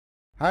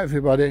Hi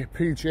everybody,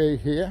 PJ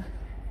here.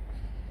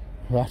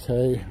 We're at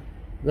a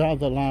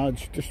rather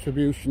large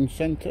distribution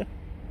centre.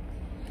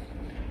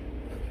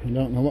 I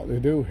don't know what they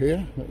do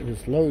here, but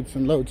there's loads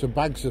and loads of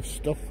bags of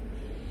stuff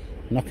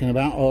knocking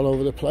about all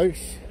over the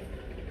place.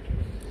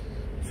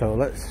 So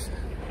let's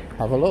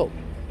have a look,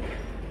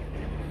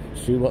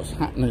 see what's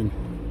happening,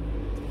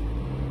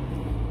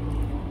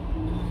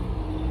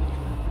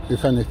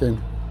 if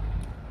anything.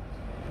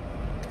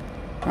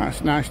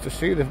 That's nice to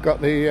see. They've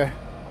got the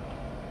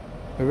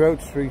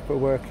road sweeper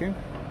working.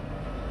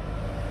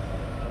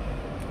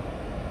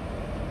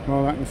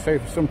 Well, I can say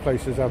for some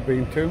places I've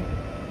been to.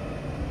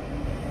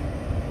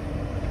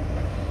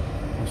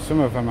 And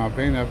some of them have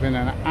been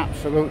an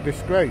absolute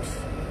disgrace.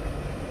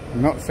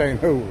 I'm not saying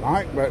who,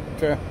 like, but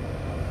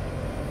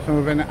some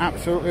have been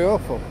absolutely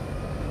awful.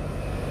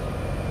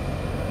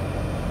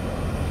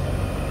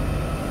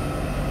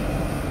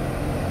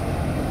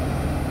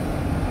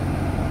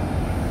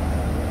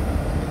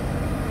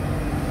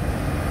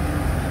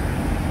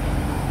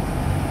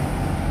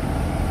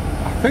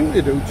 I think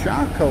they do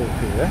charcoal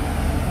here,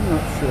 I'm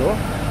not sure.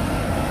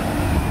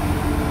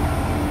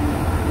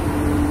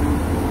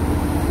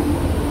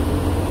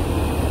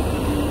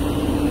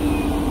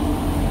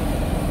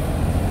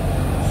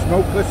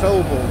 Smokeless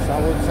ovals, I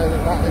would say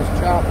that is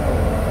charcoal.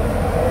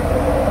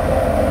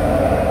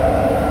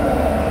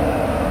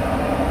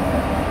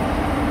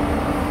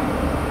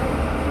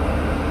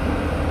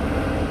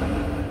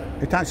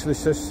 It actually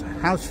says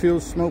house fuel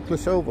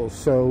smokeless ovals,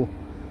 so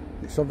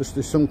it's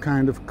obviously some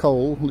kind of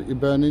coal that you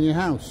burn in your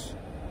house.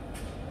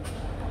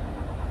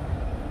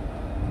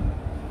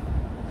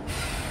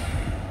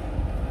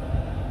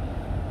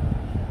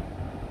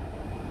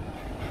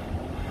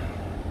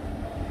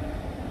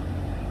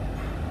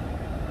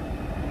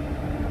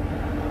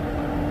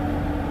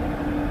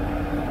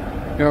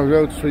 Your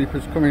road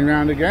sweepers coming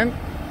round again.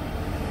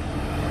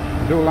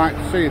 I do like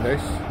to see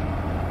this.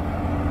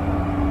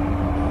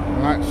 I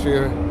like to see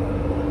a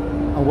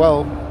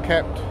well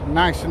kept,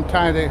 nice and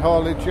tidy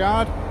haulage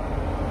yard.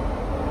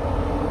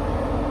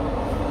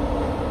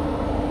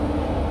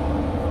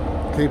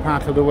 Keep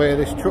out of the way of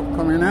this truck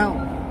coming out.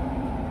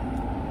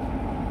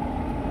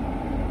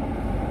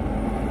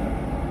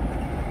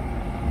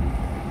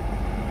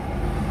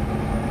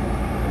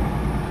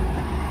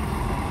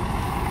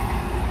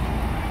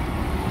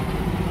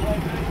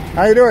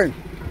 How you doing?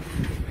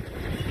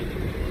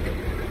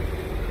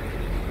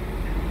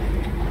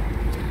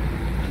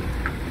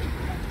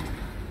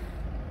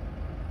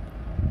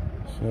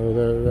 So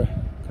they're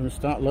going to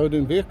start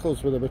loading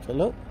vehicles with a bit of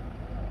luck.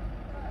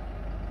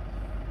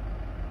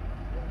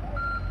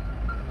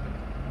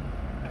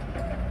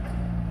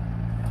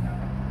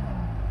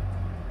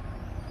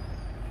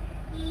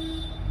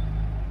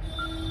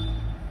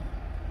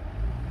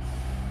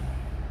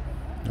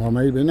 Or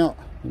maybe not.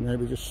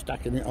 Maybe just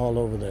stacking it all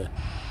over there.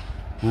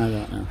 I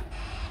don't know.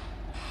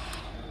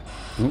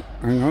 Oh,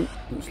 hang on.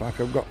 Looks like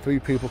I've got 3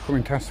 people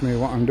coming to ask me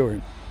what I'm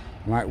doing.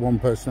 Like one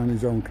person on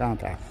his own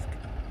can't ask.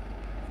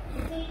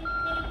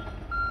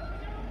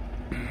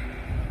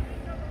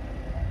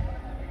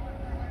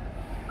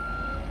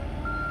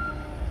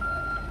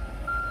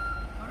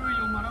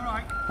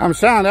 I'm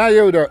sound, how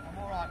you doing? I'm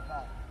alright,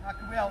 pal. How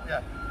can we help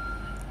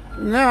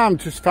you? No, I'm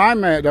just fine,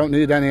 mate. I don't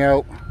need any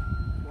help.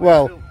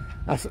 Well,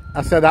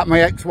 I said that my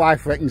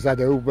ex-wife reckons I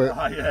do, but...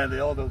 Oh yeah, they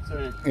all do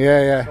too.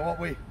 Yeah. So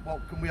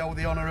what can we owe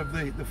the honour of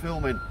the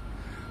filming?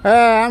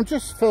 I'm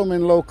just filming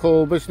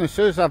local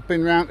businesses. I've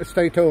been round the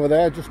state over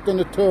there, just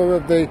done a tour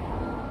of the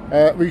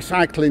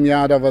recycling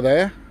yard over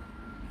there.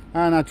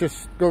 And I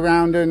just go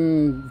around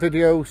and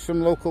video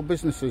some local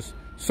businesses.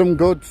 Some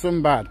good,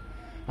 some bad.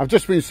 I've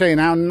just been saying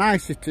how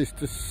nice it is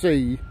to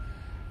see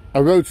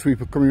a road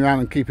sweeper coming around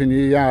and keeping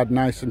your yard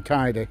nice and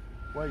tidy.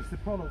 Well, it's the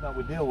product that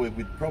we deal with.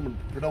 We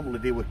predominantly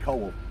deal with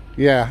coal.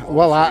 Yeah,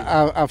 well,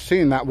 I've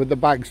seen that with the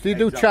bags. Do you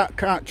do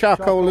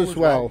charcoal as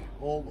well?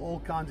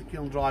 All kinds of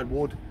kiln dried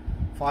wood,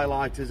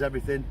 firelighters,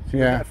 everything. So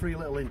you get a free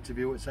little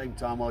interview at the same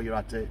time while you're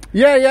at it.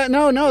 Yeah,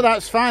 no,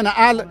 that's fine.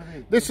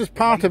 This is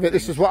part of it.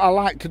 This is what I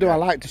like to do. I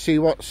like to see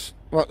what's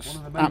One of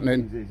the main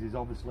happening. things is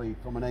obviously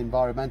from an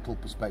environmental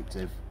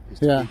perspective is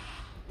to keep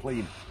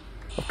clean.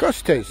 Of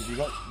course it is. If you've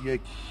got your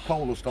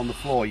coal dust on the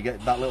floor, you get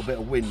that little bit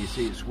of wind, you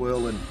see it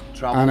swirl and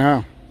travel. I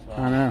know, so,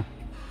 I know.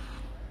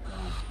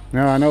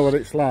 No, I know what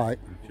it's like.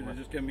 Should have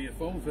just given me a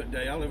phone for a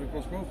day. I live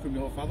across road from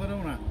your father,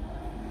 don't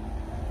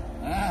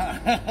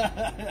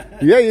I?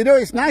 Yeah, you know,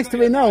 it's nice to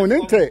be known,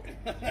 isn't it?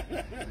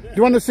 Do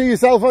you want to see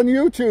yourself on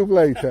YouTube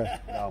later?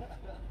 No.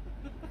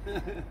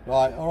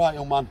 Right, alright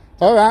young man.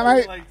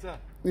 Alright, mate. Later.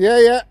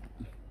 Yeah.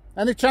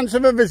 Any chance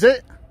of a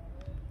visit?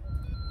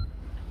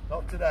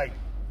 Not today,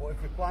 but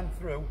if we plan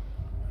through,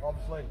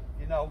 obviously,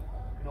 you can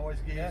always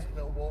give us a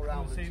little walk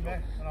around and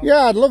stuff.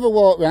 Yeah, I'd love a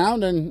walk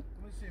round and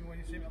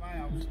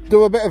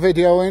do a bit of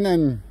videoing,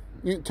 and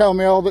you can tell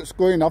me all that's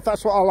going off.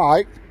 That's what I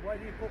like. Where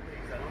do you put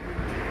these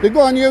then? They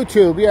go on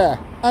YouTube, yeah.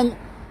 And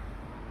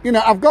you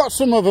know, I've got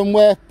some of them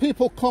where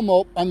people come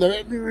up and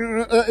they're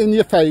in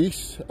your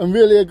face and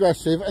really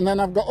aggressive, and then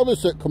I've got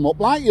others that come up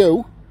like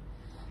you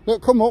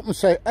that come up and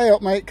say, hey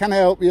up mate, can I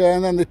help you?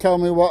 And then they tell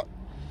me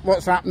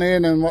what's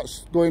happening and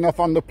what's going off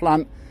on the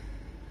plant.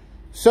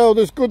 So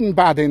there's good and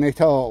bad in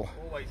it all.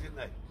 Always, isn't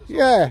there?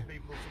 Yeah.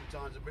 People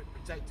sometimes are a bit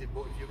protected,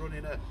 but if you're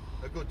running a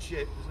good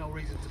ship, there's no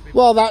reason to be.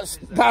 Well, that's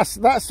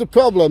the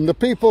problem. The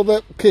people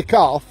that kick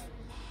off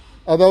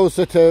are those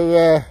that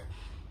are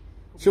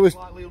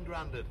Slightly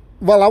underhanded.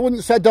 well, I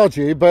wouldn't say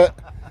dodgy, but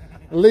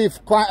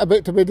leave quite a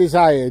bit to be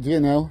desired, you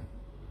know.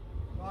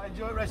 Right,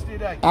 enjoy the rest of your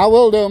day. I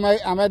will do,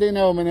 mate. I'm heading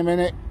home in a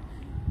minute.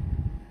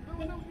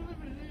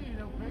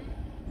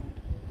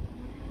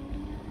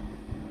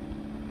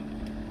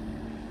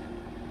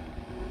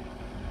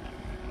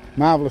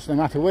 Marvellous, no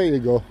matter where you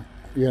go,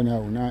 you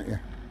know, aren't you?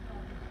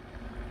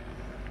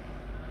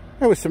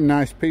 There were some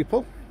nice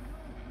people.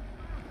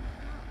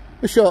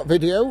 A short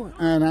video,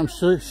 and I'm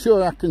so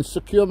sure I can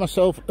secure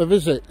myself a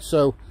visit.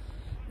 So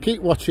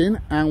keep watching,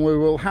 and we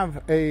will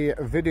have a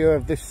video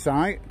of this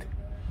site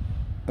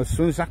as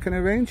soon as I can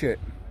arrange it.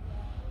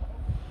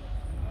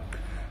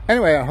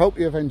 Anyway, I hope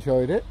you've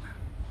enjoyed it.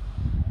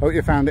 Hope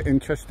you found it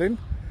interesting.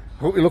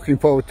 Hope you're looking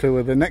forward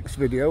to the next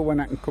video when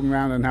I can come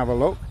round and have a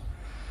look.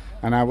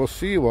 And I will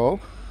see you all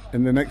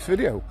in the next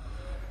video.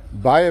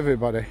 Bye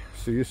everybody.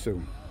 See you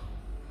soon.